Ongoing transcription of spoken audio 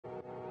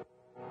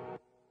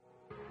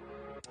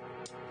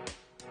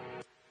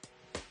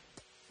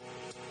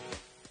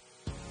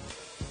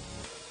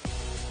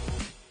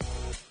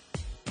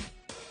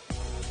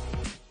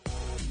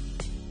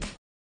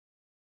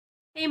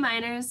Hey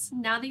miners,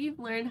 now that you've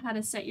learned how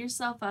to set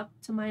yourself up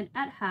to mine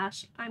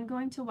Ethash, I'm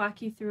going to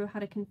walk you through how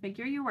to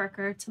configure your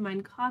worker to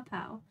mine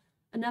KAWPOW,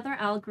 another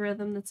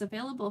algorithm that's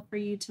available for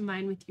you to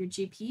mine with your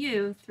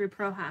GPU through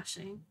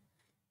Prohashing.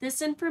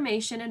 This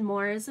information and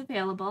more is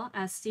available,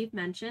 as Steve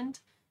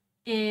mentioned,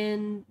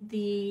 in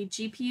the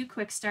GPU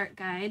Quick Start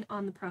Guide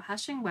on the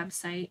Prohashing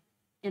website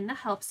in the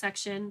Help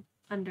section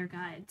under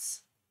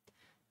Guides.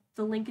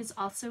 The link is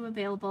also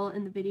available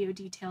in the video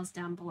details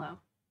down below.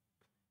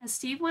 As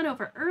Steve went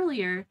over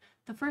earlier,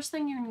 the first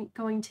thing you're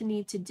going to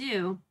need to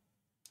do,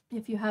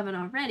 if you haven't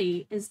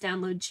already, is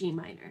download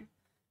Gminer.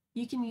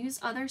 You can use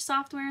other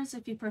softwares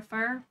if you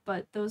prefer,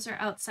 but those are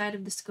outside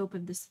of the scope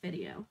of this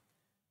video.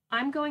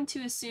 I'm going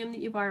to assume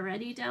that you've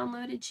already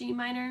downloaded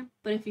Gminer,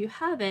 but if you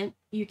haven't,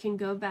 you can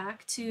go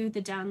back to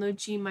the Download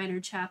Gminer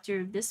chapter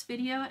of this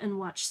video and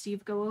watch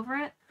Steve go over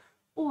it,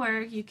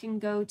 or you can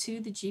go to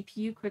the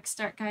GPU Quick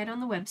Start Guide on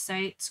the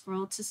website,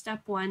 scroll to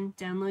step 1,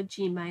 download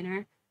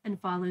Gminer, and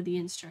follow the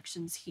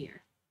instructions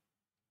here.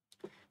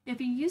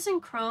 If you're using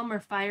Chrome or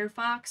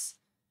Firefox,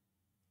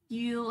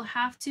 you'll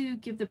have to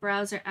give the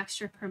browser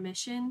extra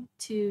permission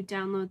to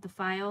download the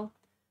file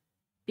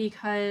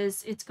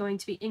because it's going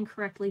to be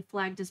incorrectly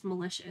flagged as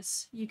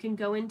malicious. You can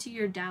go into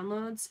your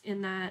downloads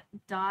in that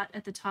dot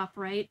at the top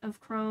right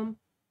of Chrome,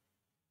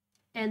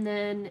 and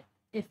then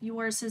if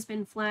yours has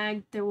been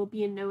flagged, there will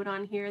be a note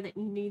on here that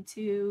you need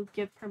to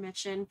give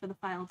permission for the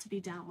file to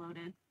be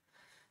downloaded.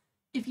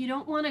 If you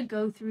don't want to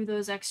go through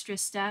those extra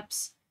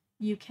steps,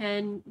 you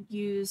can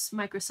use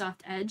Microsoft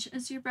Edge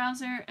as your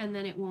browser, and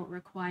then it won't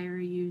require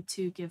you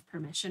to give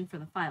permission for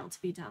the file to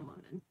be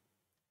downloaded.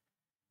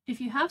 If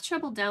you have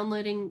trouble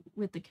downloading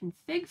with the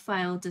config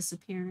file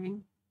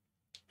disappearing,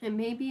 it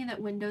may be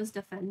that Windows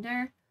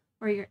Defender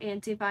or your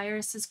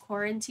antivirus has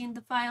quarantined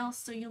the file,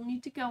 so you'll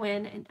need to go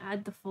in and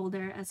add the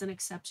folder as an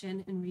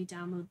exception and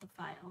re-download the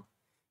file.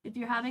 If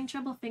you're having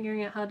trouble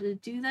figuring out how to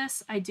do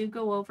this, I do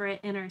go over it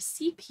in our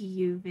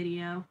CPU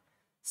video,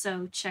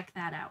 so check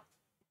that out.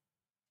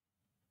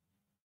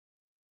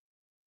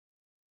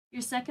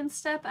 Your second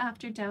step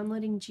after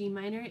downloading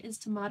Gminer is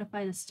to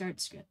modify the start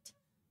script.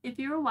 If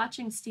you were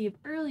watching Steve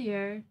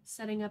earlier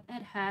setting up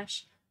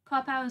Ethash,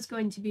 KAWPOW is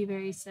going to be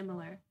very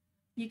similar.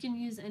 You can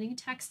use any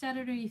text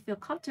editor you feel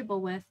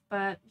comfortable with,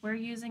 but we're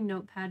using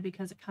Notepad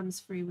because it comes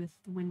free with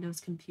the Windows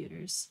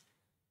computers.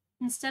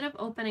 Instead of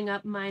opening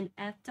up Mine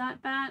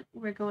Eth.bat,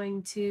 we're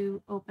going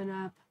to open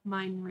up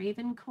Mine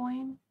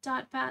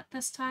ravencoin.bat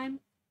this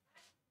time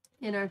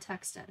in our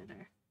text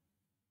editor.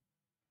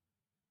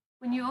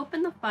 When you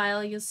open the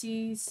file, you'll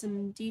see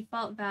some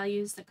default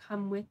values that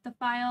come with the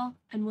file,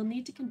 and we'll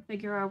need to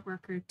configure our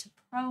worker to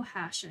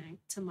Prohashing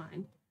to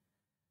mine.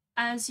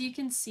 As you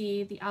can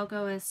see, the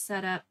algo is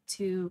set up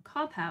to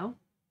KAWPOW,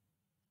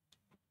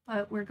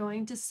 but we're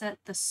going to set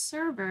the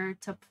server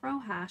to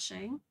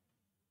Prohashing.com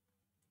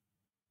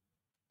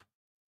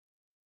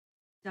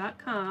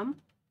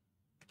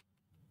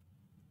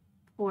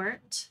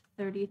port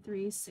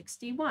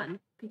 3361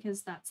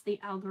 because that's the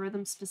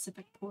algorithm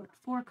specific port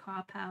for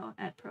KAWPOW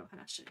at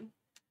Prohashing.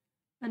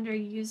 Under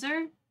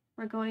user,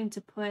 we're going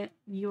to put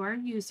your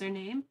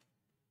username.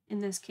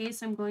 In this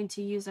case, I'm going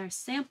to use our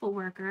sample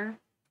worker.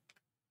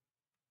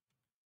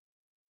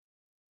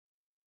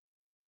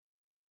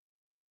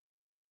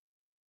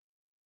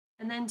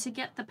 And then to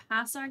get the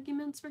pass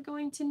arguments we're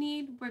going to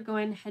need, we're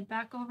going to head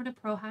back over to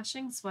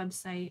Prohashing's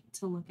website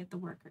to look at the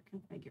worker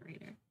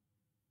configurator.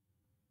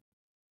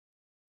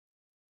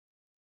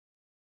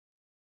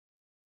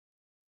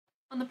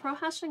 On the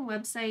Prohashing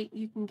website,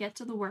 you can get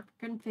to the worker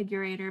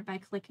configurator by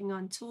clicking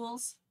on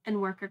Tools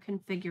and Worker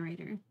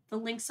Configurator. The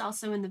link's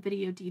also in the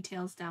video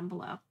details down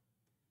below.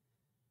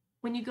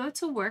 When you go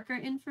to worker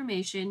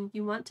information,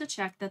 you want to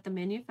check that the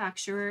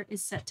manufacturer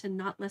is set to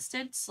not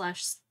listed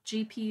 /GPU/CPU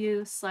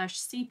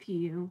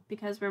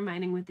because we're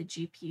mining with the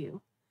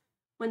GPU.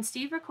 When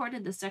Steve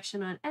recorded the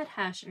section on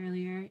Ethash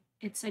earlier,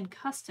 it said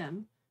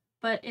custom,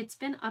 but it's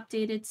been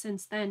updated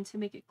since then to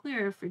make it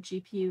clearer for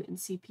GPU and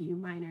CPU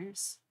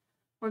miners.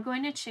 We're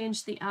going to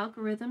change the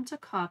algorithm to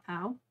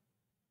KAWPOW,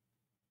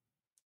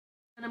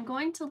 and I'm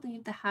going to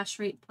leave the hash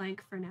rate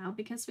blank for now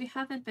because we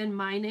haven't been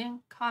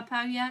mining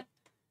KAWPOW yet.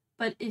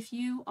 But if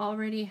you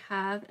already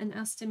have an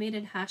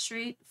estimated hash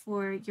rate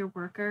for your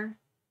worker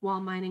while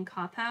mining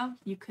KAWPOW,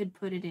 you could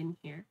put it in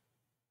here.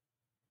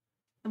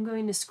 I'm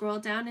going to scroll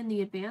down in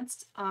the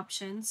advanced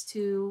options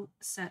to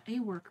set a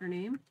worker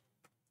name.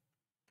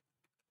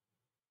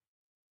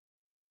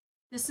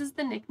 This is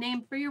the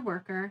nickname for your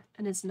worker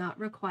and is not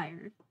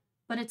required,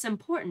 but it's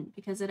important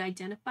because it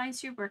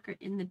identifies your worker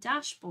in the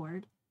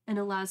dashboard and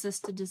allows us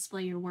to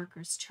display your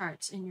worker's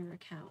charts in your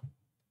account.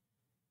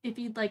 If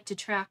you'd like to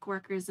track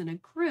workers in a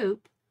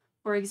group,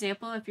 for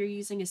example, if you're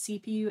using a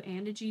CPU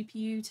and a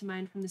GPU to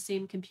mine from the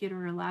same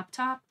computer or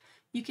laptop,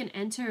 you can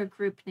enter a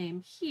group name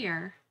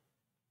here,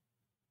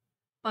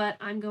 but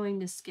I'm going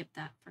to skip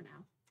that for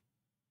now.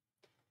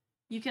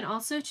 You can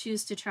also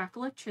choose to track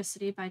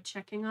electricity by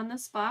checking on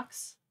this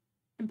box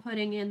and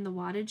putting in the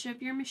wattage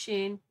of your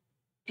machine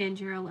and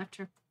your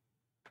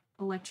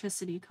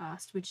electricity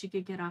cost, which you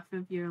could get off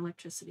of your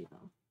electricity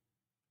bill.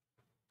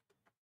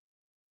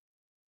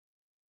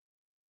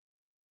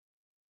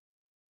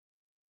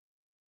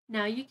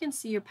 Now you can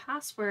see your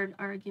password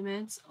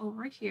arguments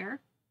over here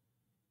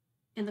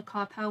in the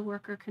KAWPOW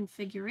worker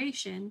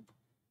configuration.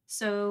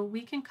 So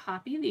we can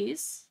copy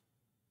these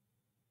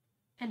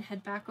and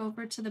head back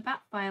over to the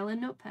bat file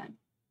in Notepad.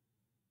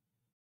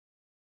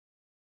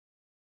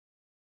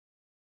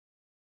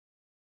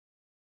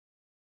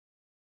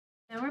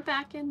 Now we're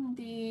back in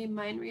the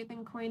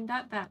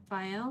ravencoin.bat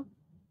file.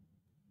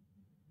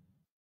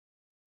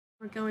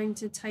 We're going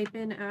to type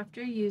in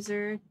after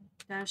user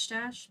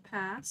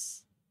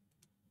 --pass,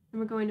 and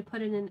we're going to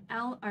put in an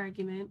L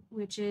argument,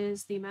 which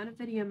is the amount of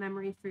video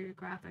memory for your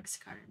graphics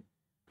card.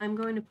 I'm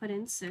going to put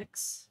in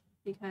 6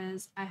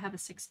 because I have a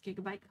 6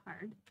 GB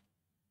card.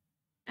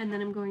 And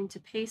then I'm going to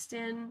paste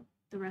in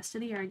the rest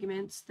of the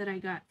arguments that I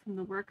got from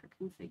the worker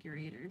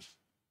configurator.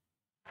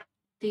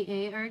 The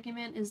A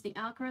argument is the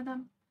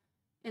algorithm.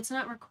 It's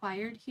not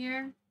required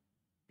here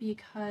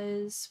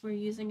because we're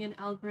using an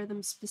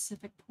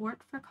algorithm-specific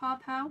port for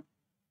KAWPOW.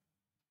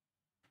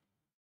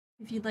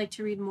 If you'd like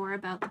to read more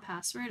about the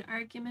password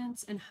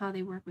arguments and how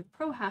they work with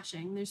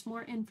Prohashing, there's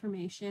more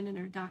information in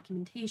our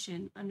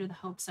documentation under the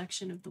help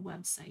section of the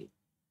website.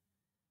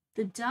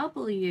 The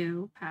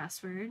W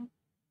password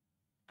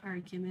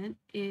argument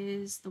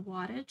is the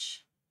wattage,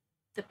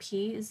 the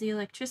P is the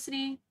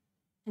electricity,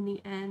 and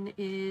the N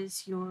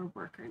is your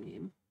worker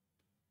name.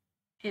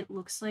 It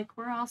looks like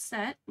we're all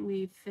set.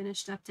 We've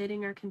finished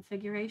updating our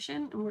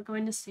configuration, and we're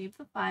going to save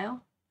the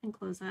file and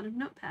close out of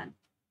Notepad.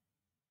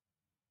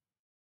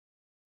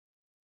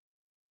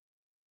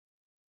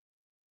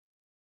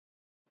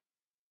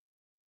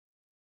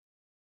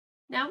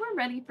 Now we're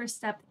ready for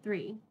step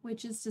 3,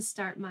 which is to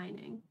start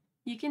mining.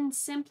 You can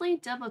simply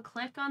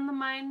double-click on the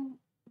mine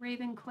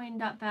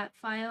ravencoin.bat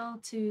file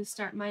to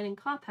start mining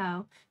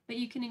KAWPOW, but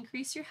you can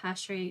increase your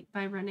hash rate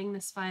by running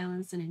this file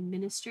as an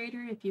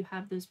administrator if you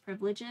have those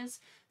privileges.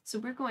 So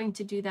we're going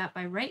to do that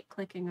by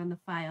right-clicking on the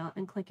file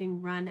and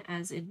clicking Run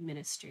as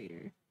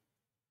Administrator.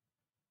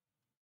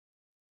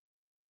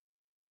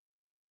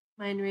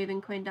 Mine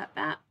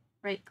ravencoin.bat,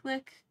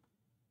 right-click,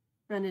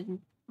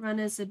 run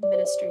as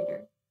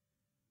Administrator.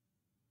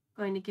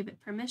 Going to give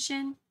it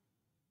permission,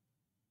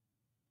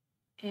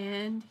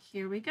 and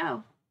here we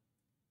go.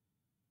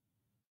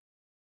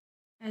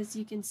 As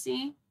you can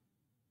see,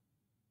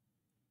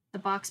 the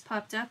box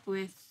popped up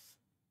with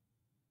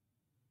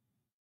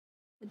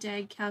the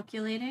DAG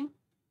calculating.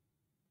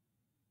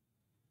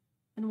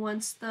 And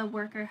once the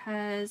worker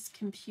has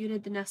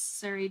computed the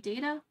necessary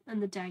data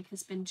and the DAG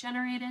has been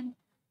generated,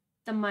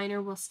 the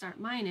miner will start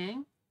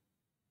mining,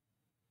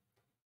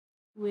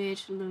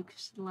 which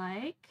looks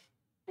like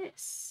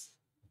this.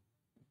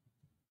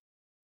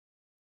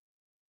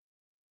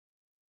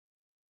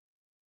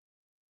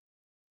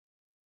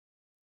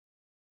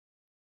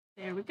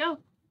 There we go.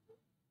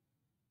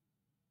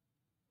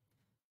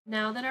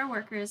 Now that our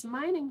worker is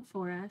mining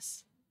for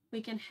us,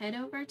 we can head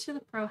over to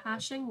the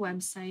Prohashing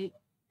website.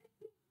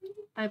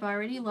 I've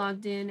already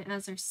logged in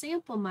as our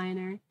sample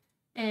miner,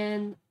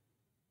 and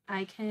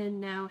I can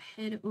now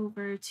head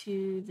over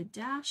to the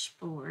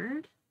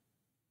dashboard.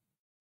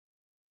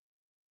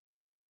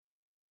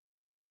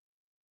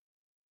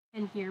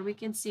 And here we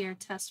can see our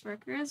test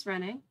worker is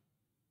running.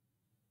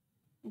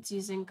 It's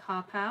using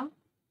KAWPOW.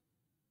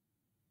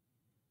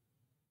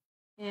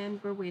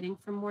 And we're waiting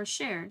for more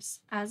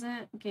shares. As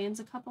it gains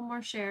a couple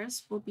more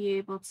shares, we'll be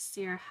able to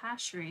see our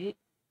hash rate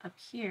up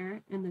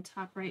here in the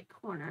top right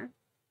corner.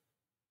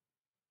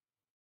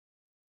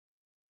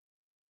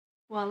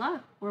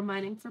 Voila, we're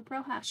mining for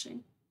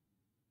Prohashing.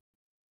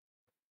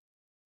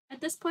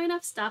 At this point,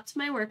 I've stopped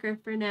my worker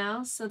for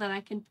now so that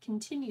I can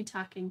continue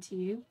talking to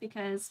you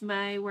because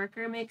my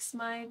worker makes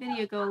my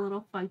video go a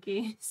little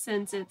funky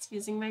since it's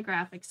using my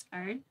graphics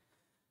card.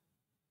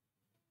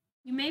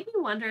 You may be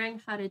wondering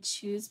how to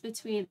choose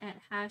between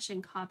Ethash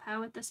and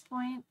KAWPOW at this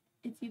point.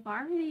 If you've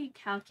already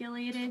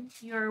calculated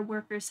your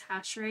worker's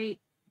hash rate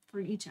for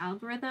each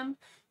algorithm,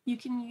 you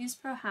can use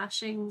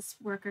Prohashing's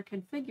worker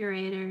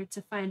configurator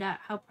to find out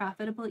how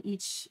profitable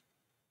each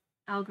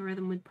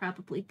algorithm would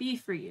probably be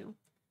for you.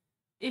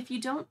 If you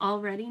don't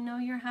already know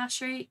your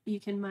hash rate, you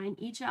can mine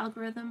each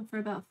algorithm for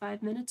about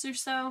 5 minutes or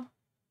so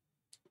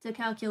to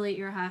calculate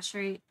your hash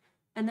rate,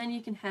 and then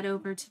you can head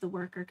over to the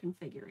worker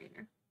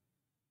configurator.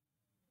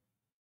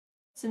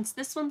 Since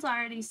this one's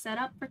already set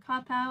up for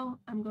KAWPOW,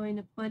 I'm going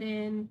to put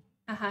in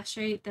a hash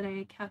rate that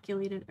I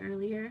calculated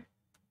earlier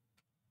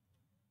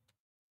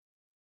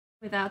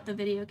without the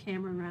video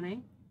camera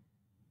running.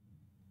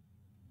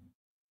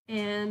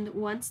 And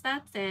once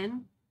that's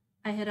in,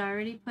 I had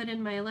already put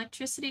in my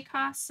electricity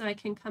costs, so I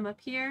can come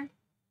up here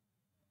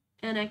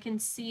and I can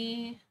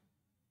see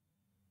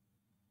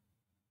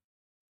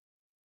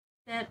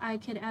that I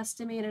could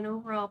estimate an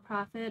overall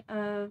profit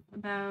of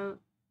about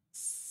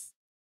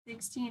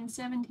 16,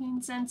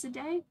 17 cents a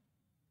day.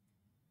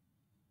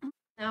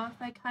 Now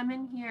if I come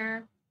in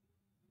here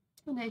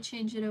and I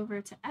change it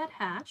over to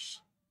Ethash,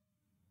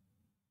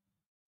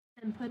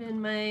 and put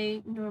in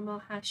my normal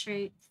hash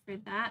rate for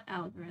that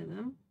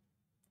algorithm.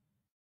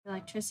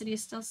 Electricity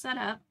is still set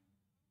up.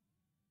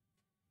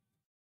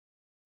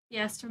 The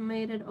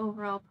estimated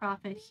overall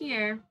profit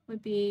here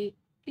would be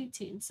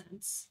 18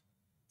 cents.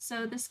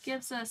 So this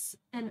gives us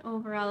an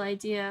overall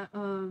idea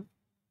of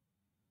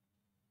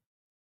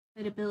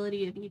the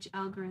profitability of each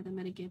algorithm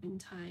at a given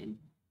time.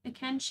 It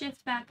can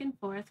shift back and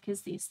forth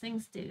because these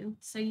things do,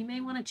 so you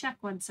may want to check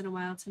once in a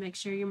while to make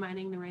sure you're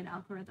mining the right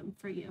algorithm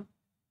for you.